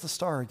 good, there's the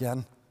star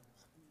again.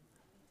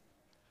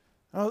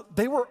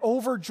 They were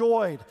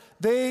overjoyed.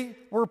 They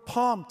were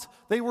pumped.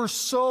 They were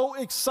so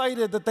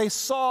excited that they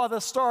saw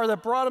the star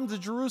that brought them to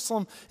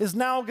Jerusalem is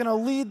now going to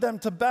lead them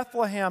to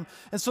Bethlehem.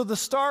 And so the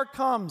star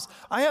comes.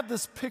 I have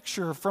this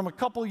picture from a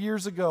couple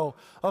years ago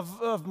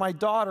of my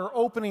daughter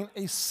opening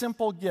a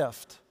simple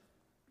gift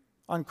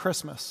on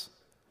Christmas.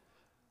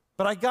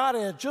 But I got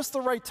it at just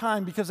the right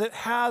time because it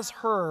has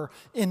her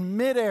in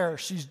midair.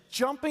 She's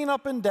jumping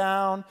up and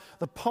down,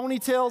 the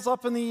ponytail's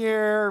up in the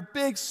air,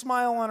 big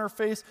smile on her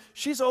face.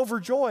 She's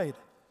overjoyed.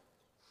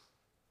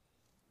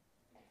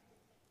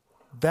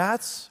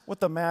 That's what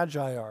the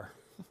Magi are.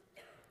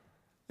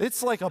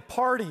 It's like a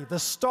party. The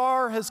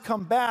star has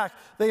come back.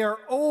 They are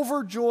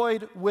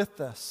overjoyed with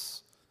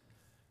this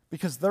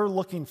because they're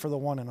looking for the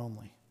one and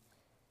only.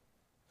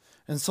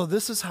 And so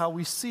this is how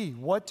we see.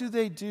 What do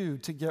they do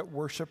to get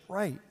worship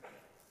right?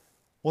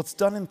 Well, it's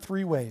done in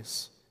three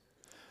ways.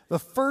 The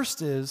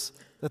first is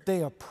that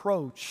they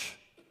approach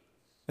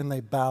and they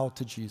bow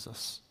to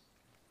Jesus.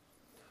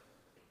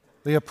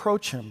 They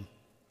approach him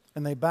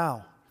and they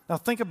bow. Now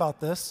think about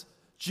this.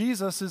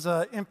 Jesus is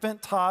an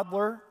infant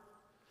toddler.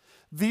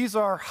 These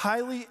are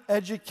highly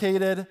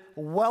educated,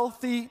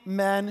 wealthy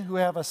men who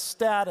have a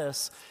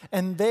status,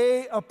 and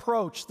they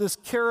approach this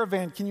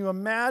caravan. Can you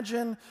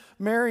imagine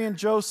Mary and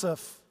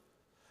Joseph?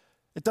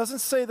 It doesn't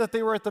say that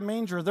they were at the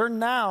manger. They're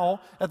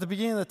now, at the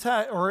beginning of the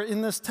text, or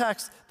in this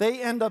text,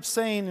 they end up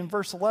saying in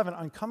verse 11,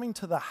 I'm coming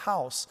to the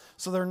house.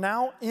 So they're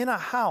now in a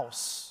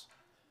house.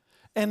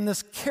 And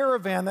this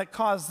caravan that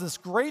caused this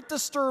great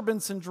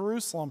disturbance in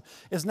Jerusalem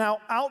is now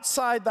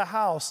outside the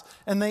house.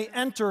 And they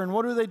enter, and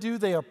what do?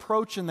 They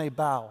approach and they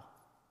bow.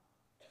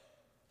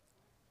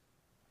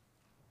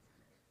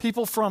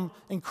 People from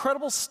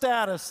incredible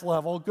status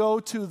level go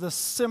to the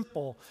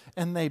simple,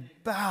 and they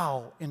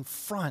bow in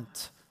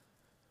front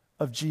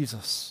of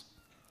Jesus.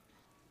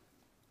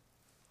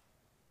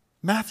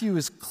 Matthew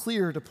is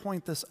clear to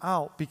point this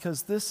out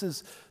because this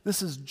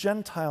is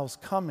Gentiles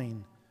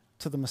coming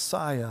to the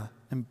Messiah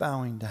and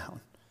bowing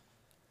down.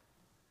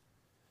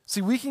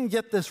 See, we can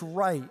get this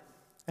right,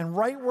 and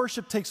right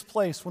worship takes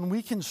place when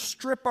we can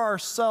strip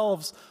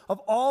ourselves of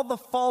all the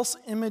false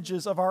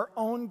images of our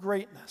own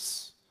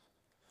greatness,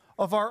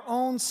 of our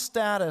own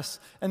status,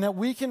 and that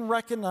we can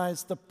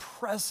recognize the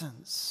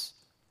presence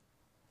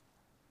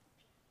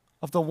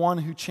of the one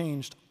who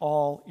changed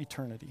all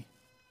eternity.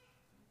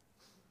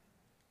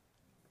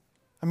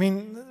 I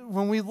mean,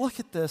 when we look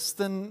at this,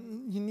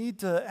 then you need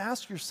to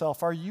ask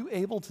yourself, are you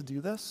able to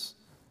do this?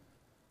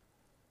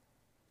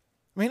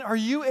 I mean, are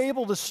you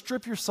able to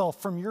strip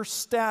yourself from your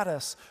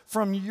status,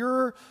 from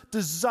your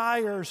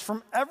desires,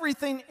 from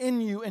everything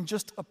in you, and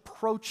just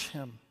approach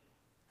him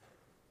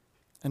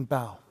and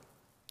bow?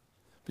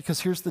 Because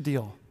here's the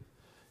deal.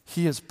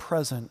 He is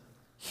present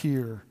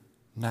here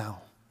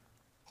now.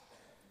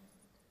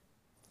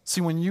 See,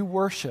 when you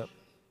worship,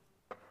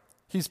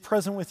 he's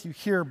present with you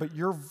here, but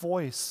your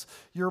voice,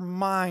 your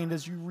mind,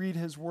 as you read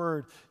his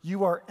word,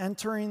 you are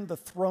entering the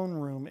throne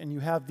room and you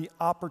have the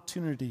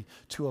opportunity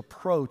to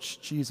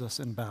approach Jesus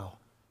and bow.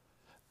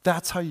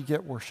 That's how you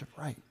get worship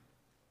right.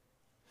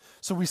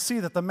 So we see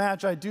that the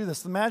Magi do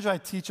this. The Magi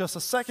teach us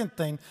a second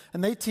thing,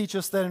 and they teach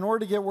us that in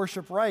order to get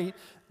worship right,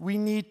 we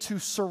need to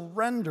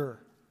surrender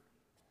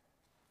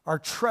our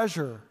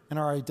treasure and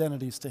our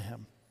identities to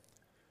him.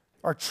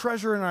 Our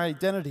treasure and our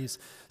identities.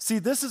 See,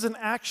 this is an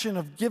action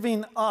of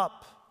giving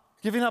up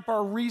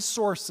our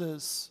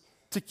resources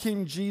to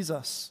King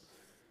Jesus.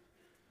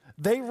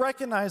 They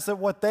recognize that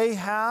what they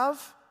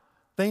have,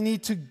 they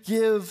need to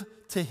give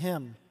to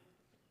him.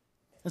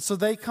 And so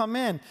they come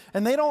in,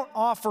 and they don't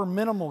offer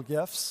minimal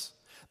gifts.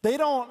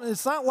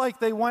 It's not like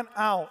they went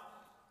out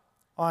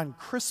on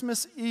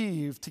Christmas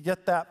Eve to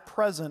get that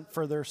present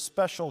for their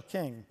special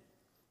king,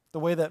 the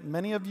way that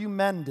many of you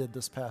men did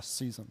this past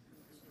season.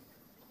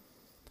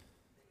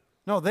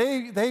 No,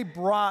 they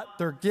brought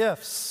their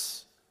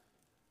gifts,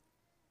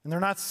 and they're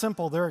not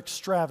simple, they're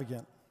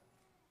extravagant.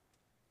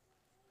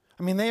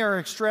 I mean, they are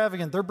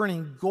extravagant. They're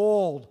bringing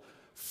gold,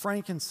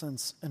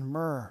 frankincense, and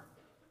myrrh.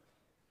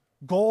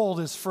 Gold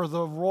is for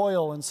the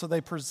royal, and so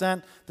they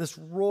present this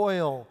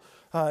royal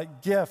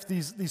gift.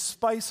 These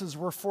spices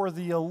were for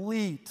the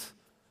elite.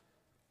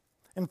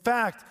 In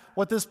fact,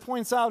 what this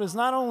points out is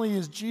not only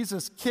is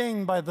Jesus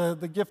king by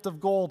the gift of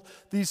gold,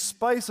 these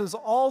spices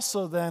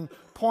also then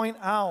point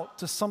out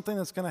to something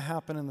that's going to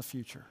happen in the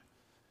future.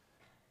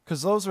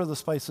 Because those are the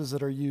spices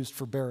that are used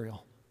for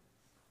burial.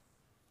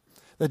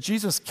 That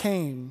Jesus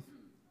came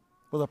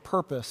with a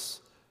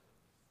purpose.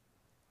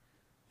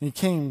 And he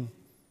came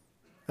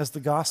as the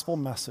gospel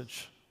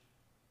message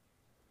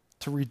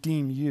to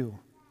redeem you.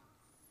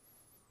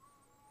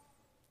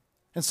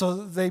 And so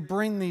they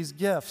bring these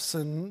gifts,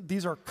 and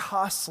these are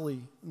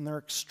costly, and they're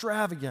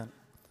extravagant.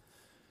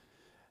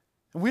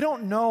 And we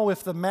don't know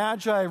if the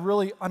Magi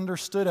really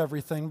understood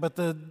everything, but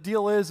the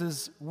deal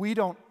is we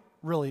don't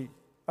really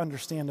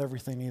understand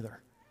everything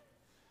either.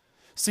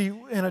 See,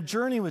 in a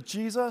journey with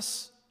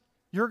Jesus,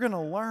 you're going to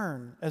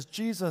learn as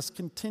Jesus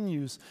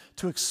continues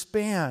to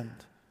expand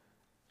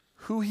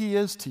who he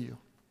is to you.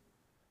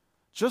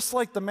 Just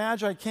like the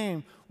Magi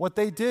came, what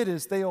they did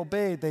is they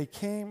obeyed. They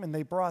came and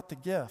they brought the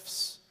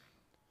gifts.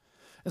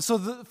 And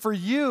so for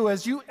you,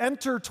 as you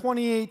enter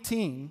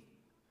 2018,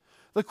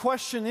 the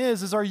question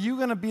is are you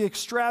going to be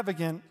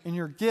extravagant in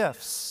your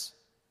gifts?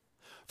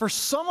 For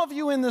some of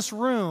you in this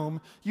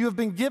room, you have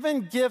been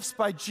given gifts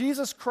by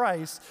Jesus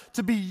Christ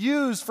to be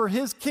used for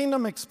his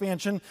kingdom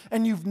expansion,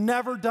 and you've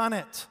never done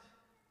it.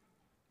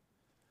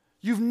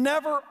 You've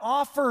never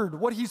offered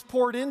what he's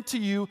poured into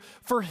you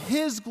for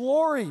his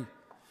glory.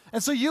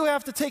 And so you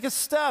have to take a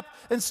step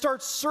and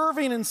start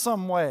serving in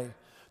some way.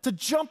 To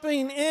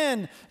jumping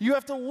in, you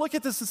have to look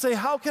at this and say,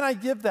 how can I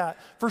give that?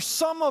 For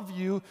some of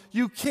you,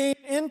 you came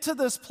into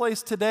this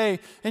place today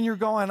and you're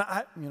going,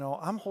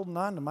 I'm holding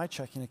on to my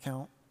checking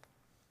account.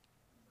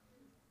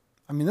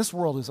 I mean, this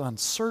world is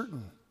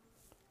uncertain.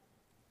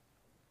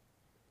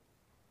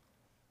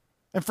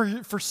 And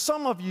for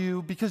some of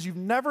you, because you've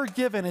never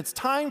given, it's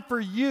time for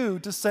you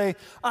to say,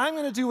 I'm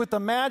going to do what the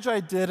Magi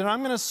did, and I'm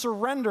going to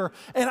surrender,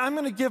 and I'm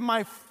going to give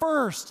my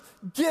first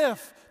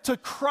gift to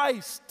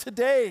Christ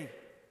today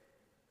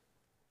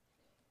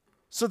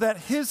so that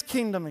his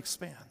kingdom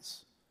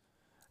expands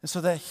and so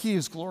that he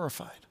is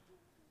glorified.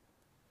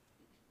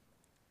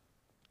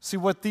 See,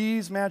 what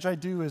these Magi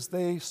do is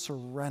they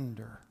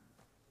surrender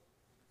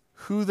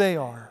who they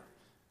are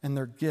and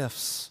their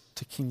gifts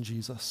to King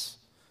Jesus.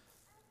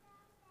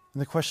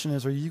 And the question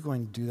is, are you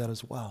going to do that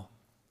as well?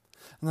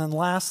 And then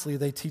lastly,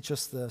 they teach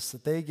us this,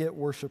 that they get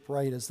worship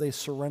right as they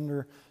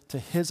surrender to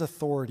his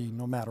authority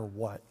no matter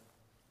what.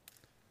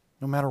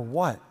 No matter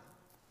what.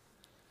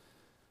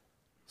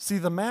 See,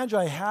 the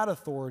Magi had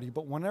authority,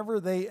 but whenever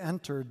they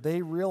entered,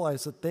 they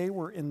realized that they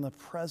were in the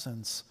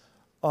presence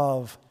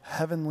of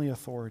heavenly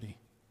authority.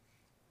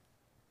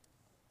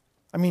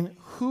 I mean,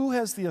 who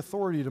has the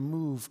authority to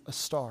move a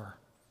star?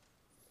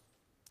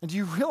 And do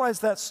you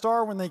realize that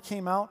star, when they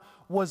came out,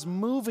 was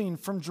moving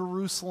from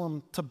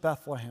Jerusalem to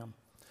Bethlehem,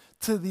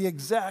 to the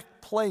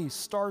exact place?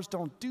 Stars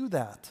don't do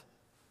that.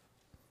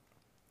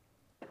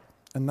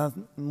 And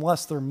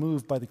unless they're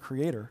moved by the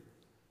Creator.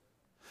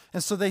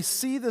 And so they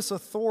see this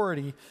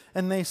authority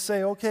and they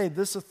say, okay,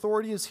 this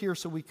authority is here,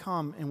 so we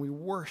come and we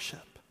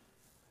worship.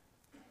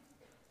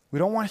 We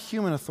don't want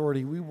human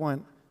authority, we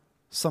want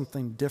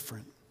something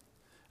different.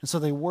 And so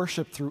they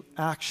worship through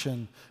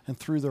action and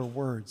through their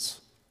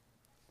words.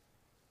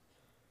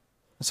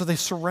 And so they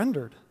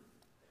surrendered.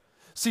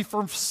 See,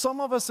 for some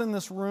of us in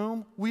this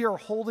room, we are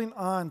holding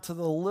on to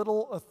the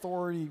little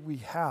authority we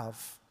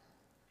have.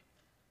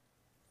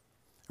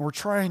 And we're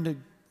trying to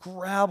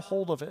grab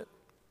hold of it.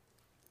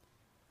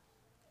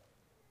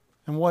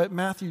 And what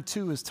Matthew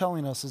 2 is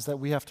telling us is that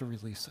we have to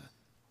release it.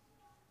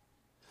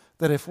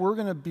 That if we're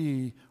going to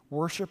be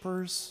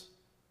worshipers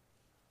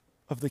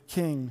of the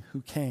King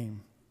who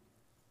came,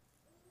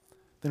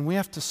 then we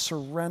have to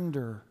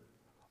surrender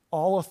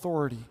all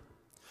authority.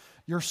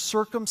 Your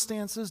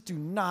circumstances do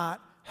not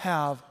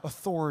have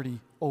authority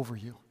over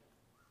you.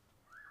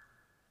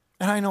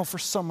 And I know for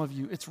some of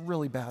you, it's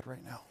really bad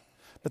right now,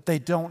 but they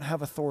don't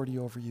have authority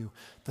over you.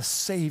 The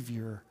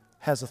Savior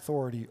has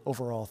authority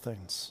over all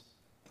things.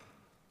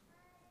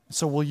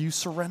 So will you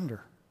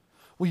surrender?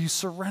 Will you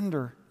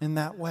surrender in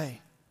that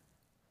way?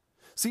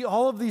 See,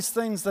 all of these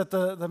things that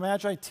the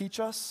Magi teach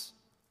us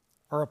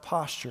are a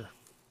posture.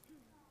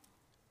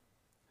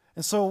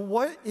 And so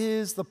what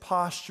is the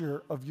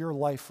posture of your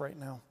life right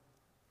now?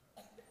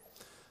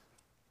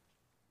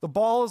 The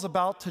ball is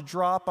about to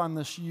drop on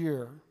this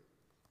year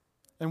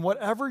And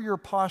whatever your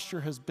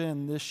posture has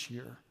been this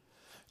year,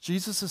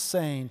 Jesus is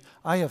saying,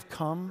 I have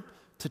come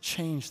to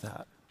change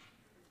that.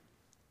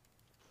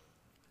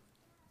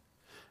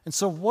 And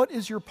so what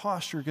is your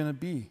posture going to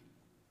be?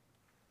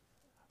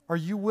 Are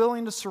you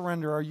willing to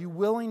surrender? Are you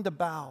willing to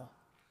bow?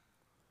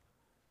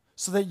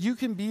 So that you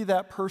can be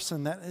that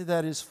person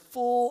that is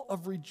full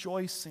of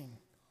rejoicing,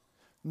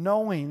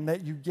 knowing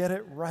that you get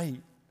it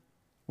right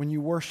when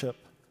you worship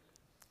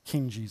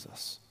King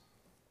Jesus.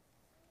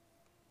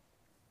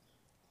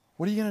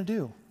 What are you going to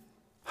do?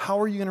 How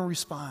are you going to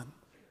respond?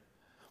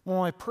 Well,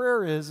 my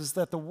prayer is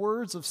that the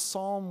words of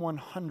Psalm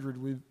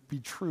 100 would be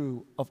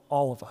true of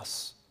all of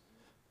us.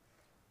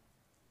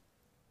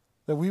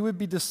 That we would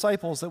be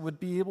disciples that would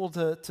be able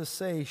to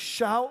say,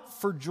 shout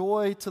for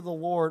joy to the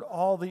Lord,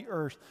 all the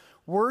earth.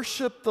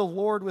 Worship the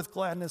Lord with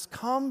gladness.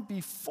 Come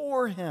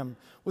before him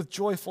with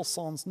joyful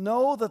songs.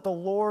 Know that the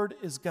Lord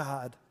is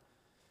God.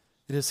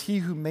 It is he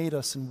who made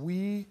us, and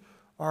we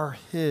are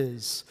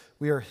his.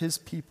 We are his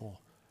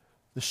people,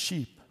 the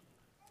sheep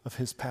of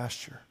his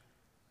pasture.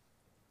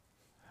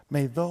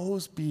 May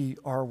those be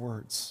our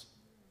words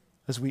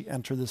as we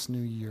enter this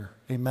new year.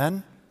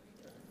 Amen?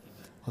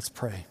 Let's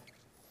pray.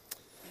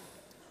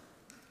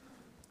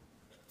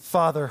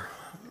 Father,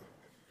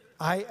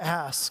 I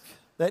ask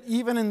that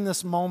even in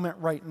this moment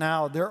right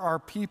now, there are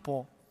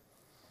people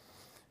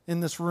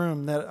in this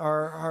room that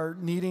are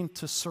needing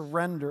to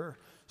surrender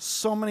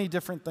so many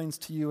different things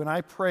to you. And I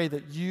pray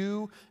that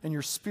you and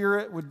your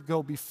Spirit would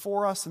go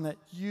before us and that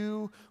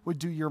you would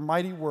do your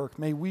mighty work.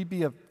 May we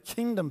be a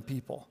kingdom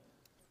people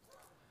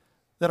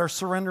that are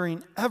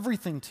surrendering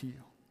everything to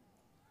you.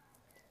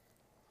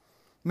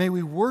 May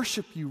we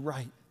worship you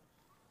right.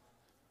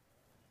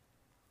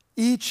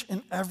 Each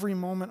and every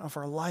moment of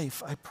our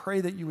life, I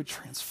pray that you would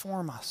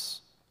transform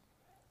us.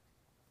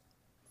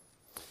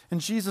 And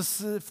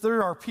Jesus, if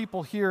there are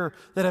people here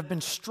that have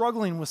been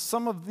struggling with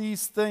some of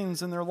these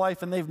things in their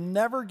life and they've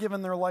never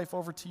given their life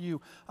over to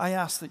you, I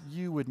ask that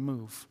you would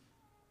move,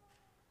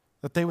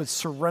 that they would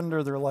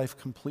surrender their life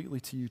completely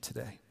to you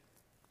today.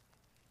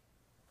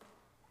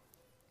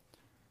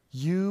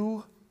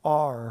 You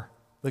are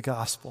the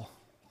gospel,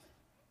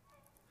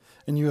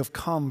 and you have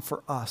come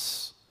for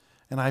us.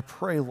 And I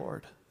pray,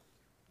 Lord,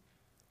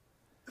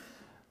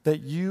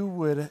 that you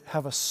would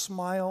have a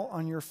smile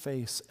on your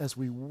face as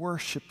we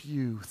worship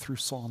you through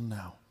Psalm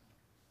now.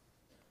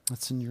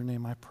 It's in your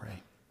name I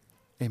pray.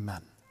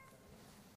 Amen.